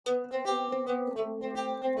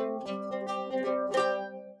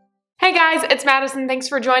Hey guys, it's Madison. Thanks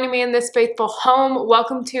for joining me in this faithful home.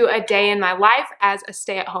 Welcome to a day in my life as a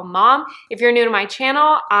stay-at-home mom. If you're new to my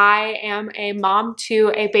channel, I am a mom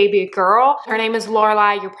to a baby girl. Her name is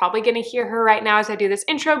Lorelai. You're probably gonna hear her right now as I do this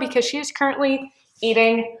intro because she is currently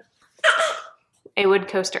eating a wood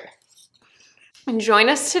coaster. And join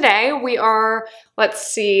us today. We are, let's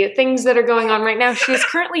see, things that are going on right now. She is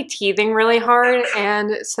currently teething really hard,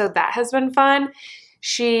 and so that has been fun.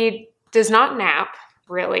 She does not nap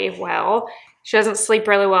really well. She doesn't sleep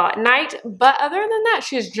really well at night, but other than that,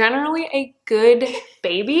 she's generally a good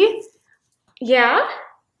baby. Yeah.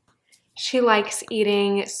 She likes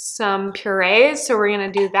eating some purees, so we're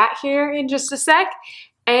gonna do that here in just a sec.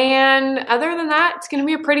 And other than that, it's gonna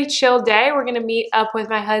be a pretty chill day. We're gonna meet up with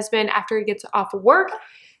my husband after he gets off of work.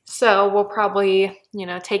 So we'll probably,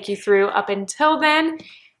 take you through up until then.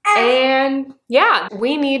 And yeah,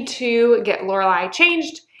 we need to get Lorelai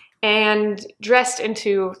changed and dressed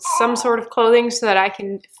into some sort of clothing so that I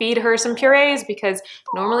can feed her some purees, because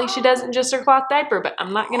normally she does it in just her cloth diaper, but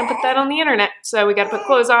I'm not gonna put that on the internet. So we gotta put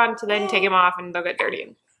clothes on to then take them off and they'll get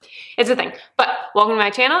dirty. It's a thing. But welcome to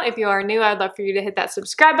my channel. If you are new, I'd love for you to hit that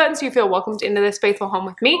subscribe button so you feel welcomed into this faithful home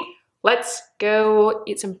with me. Let's go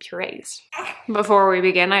eat some purees. Before we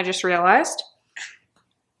begin, I just realized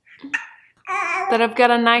that I've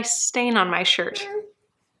got a nice stain on my shirt.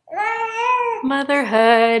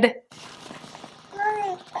 Motherhood.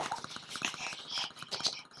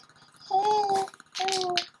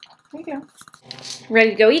 There you go.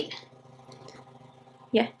 Ready to go eat?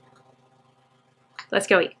 Yeah. Let's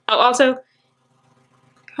go eat. Oh, also,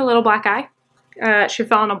 her little black eye. She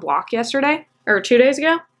fell on a block yesterday, or 2 days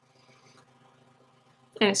ago.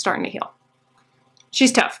 And it's starting to heal.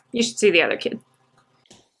 She's tough. You should see the other kid.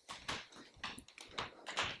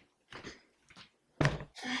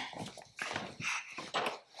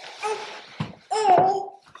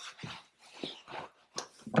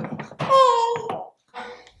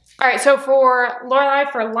 All right, so for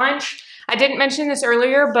Lorelai for lunch, I didn't mention this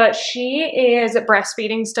earlier, but she is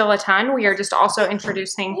breastfeeding still a ton. We are just also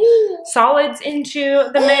introducing solids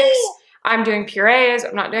into the mix. I'm doing purees.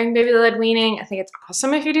 I'm not doing baby-led weaning. I think it's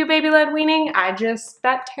awesome if you do baby-led weaning.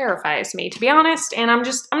 That terrifies me, to be honest, and I'm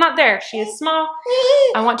not there. She is small.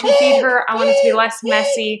 I want to feed her. I want it to be less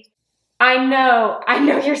messy. I know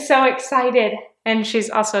you're so excited. And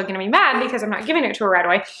she's also gonna be mad because I'm not giving it to her right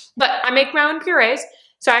away. But I make my own purees.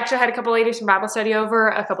 So I actually had a couple ladies from Bible study over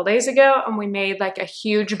a couple days ago, and we made like a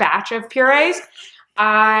huge batch of purees.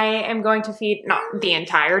 I am going to feed, not the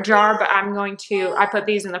entire jar, but I put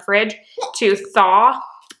these in the fridge to thaw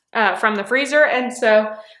from the freezer. And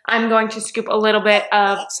so I'm going to scoop a little bit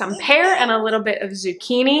of some pear and a little bit of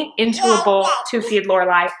zucchini into a bowl to feed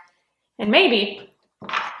Lorelai. And maybe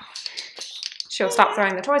she'll stop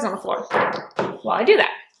throwing the toys on the floor while I do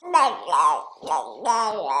that.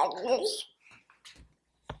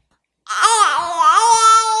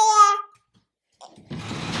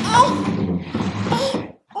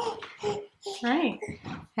 Right.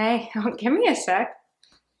 Hey, give me a sec.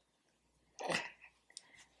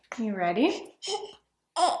 You ready?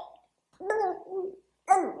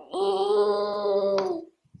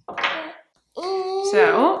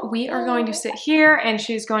 So we are going to sit here and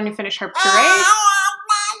she's going to finish her puree.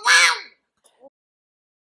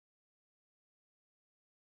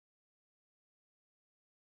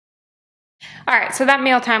 All right, so that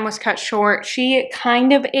meal time was cut short. She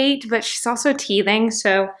kind of ate, but she's also teething,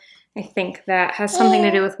 so I think that has something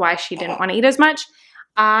to do with why she didn't want to eat as much.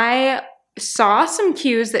 I saw some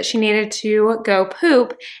cues that she needed to go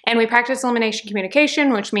poop, and we practiced elimination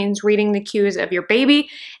communication, which means reading the cues of your baby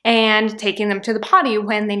and taking them to the potty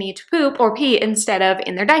when they need to poop or pee instead of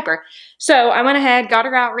in their diaper. So I went ahead, got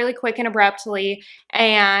her out really quick and abruptly,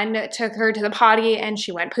 and took her to the potty, and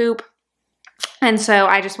she went poop. And so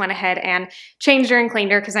I just went ahead and changed her and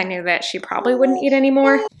cleaned her because I knew that she probably wouldn't eat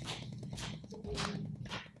anymore.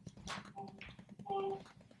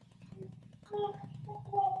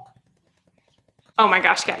 Oh my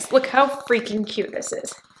gosh, guys, look how freaking cute this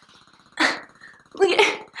is. Look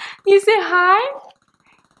at, you say hi?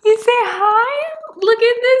 You say hi? Look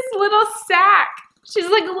at this little sack. She's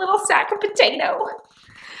like a little sack of potato.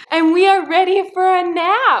 And we are ready for a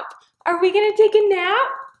nap. Are we gonna take a nap?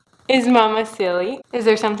 Is Mama silly? Is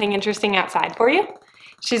there something interesting outside for you?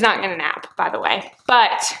 She's not gonna nap, by the way,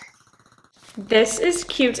 but this is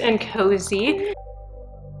cute and cozy.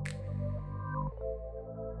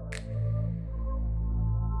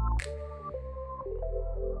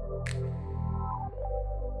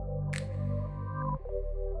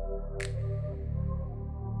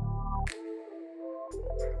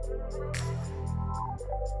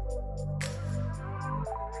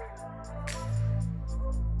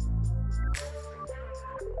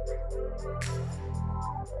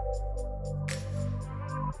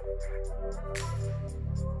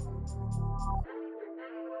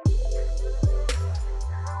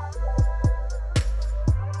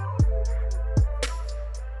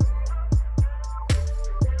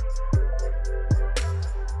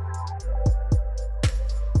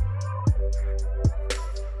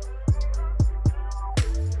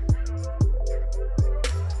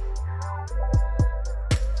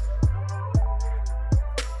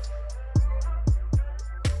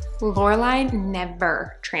 Lorelai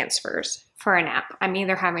never transfers for a nap. I'm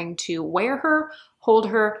either having to wear her, hold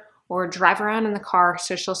her, or drive around in the car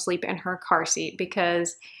so she'll sleep in her car seat,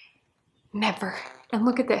 because never. And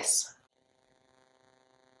look at this.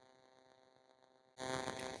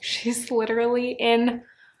 She's literally in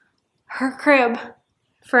her crib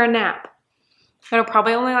for a nap. It'll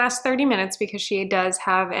probably only last 30 minutes because she does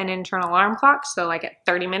have an internal alarm clock. So like at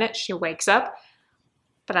 30 minutes, she wakes up.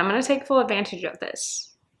 But I'm gonna take full advantage of this.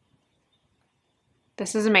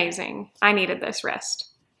 This is amazing. I needed this rest.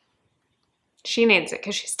 She needs it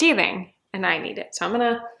because she's teething and I need it. So I'm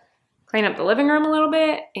gonna clean up the living room a little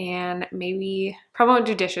bit and maybe, probably won't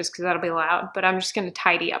do dishes because that'll be loud, but I'm just gonna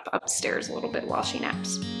tidy up upstairs a little bit while she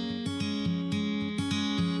naps.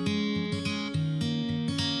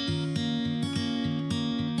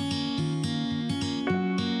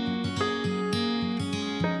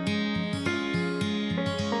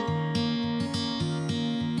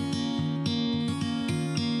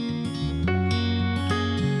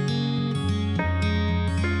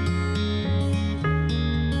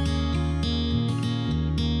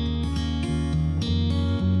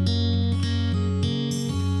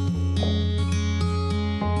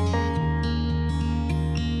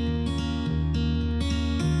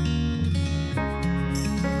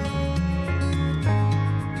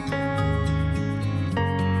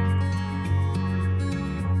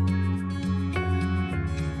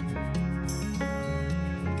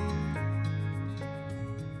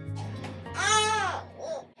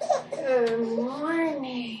 Good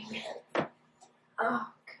morning. Oh,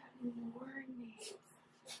 good morning.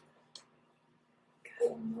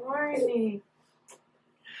 Good morning.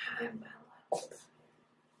 Hi, my love.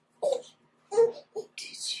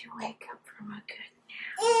 Did you wake up from a good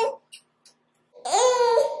nap?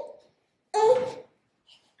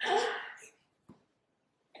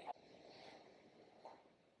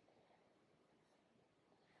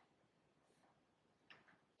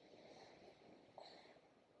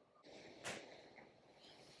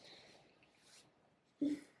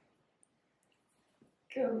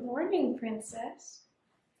 Good morning, princess.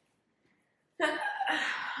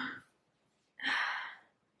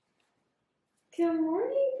 Good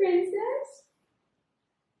morning, princess.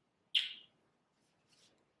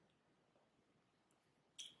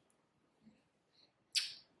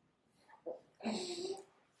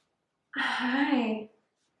 Hi.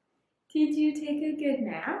 Did you take a good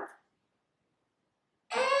nap?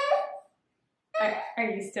 Are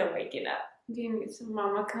you still waking up? Do you need some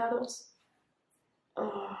mama cuddles?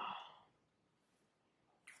 Oh.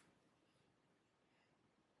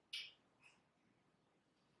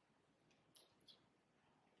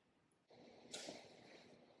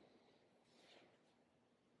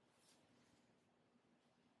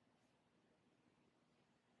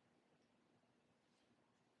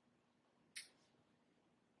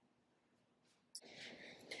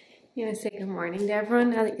 You want to say good morning to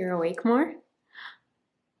everyone now that you're awake more?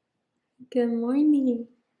 Good morning.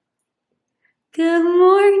 Good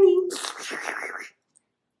morning.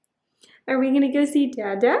 Are we going to go see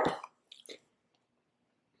Dada?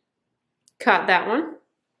 Caught that one.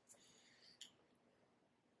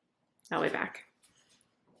 I'll be back.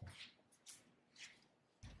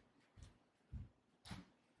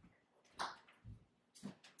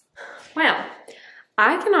 Well,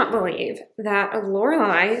 I cannot believe that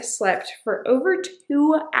Lorelai slept for over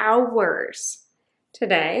 2 hours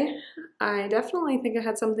today. I definitely think it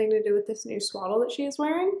had something to do with this new swaddle that she is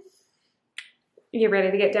wearing. You ready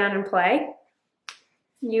to get down and play?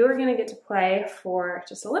 You are gonna get to play for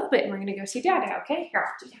just a little bit and we're gonna go see Dada, okay? Here,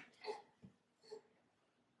 I'll do that.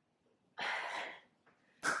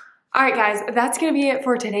 All right, guys, that's gonna be it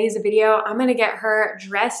for today's video. I'm gonna get her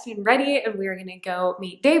dressed and ready and we're gonna go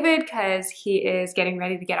meet David because he is getting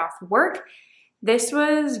ready to get off work. This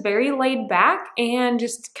was very laid back and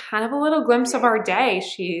just kind of a little glimpse of our day.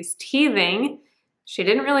 She's teething. She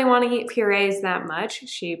didn't really want to eat purees that much.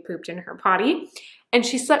 She pooped in her potty and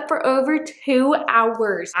she slept for over 2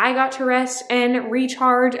 hours. I got to rest and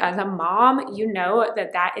recharge. As a mom, you know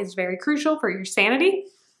that that is very crucial for your sanity.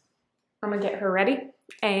 I'm gonna get her ready.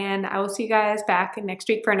 And I will see you guys back next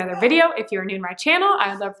week for another video. If you're new to my channel,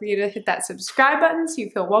 I'd love for you to hit that subscribe button so you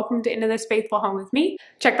feel welcomed into this faithful home with me.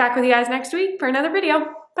 Check back with you guys next week for another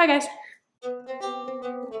video. Bye guys.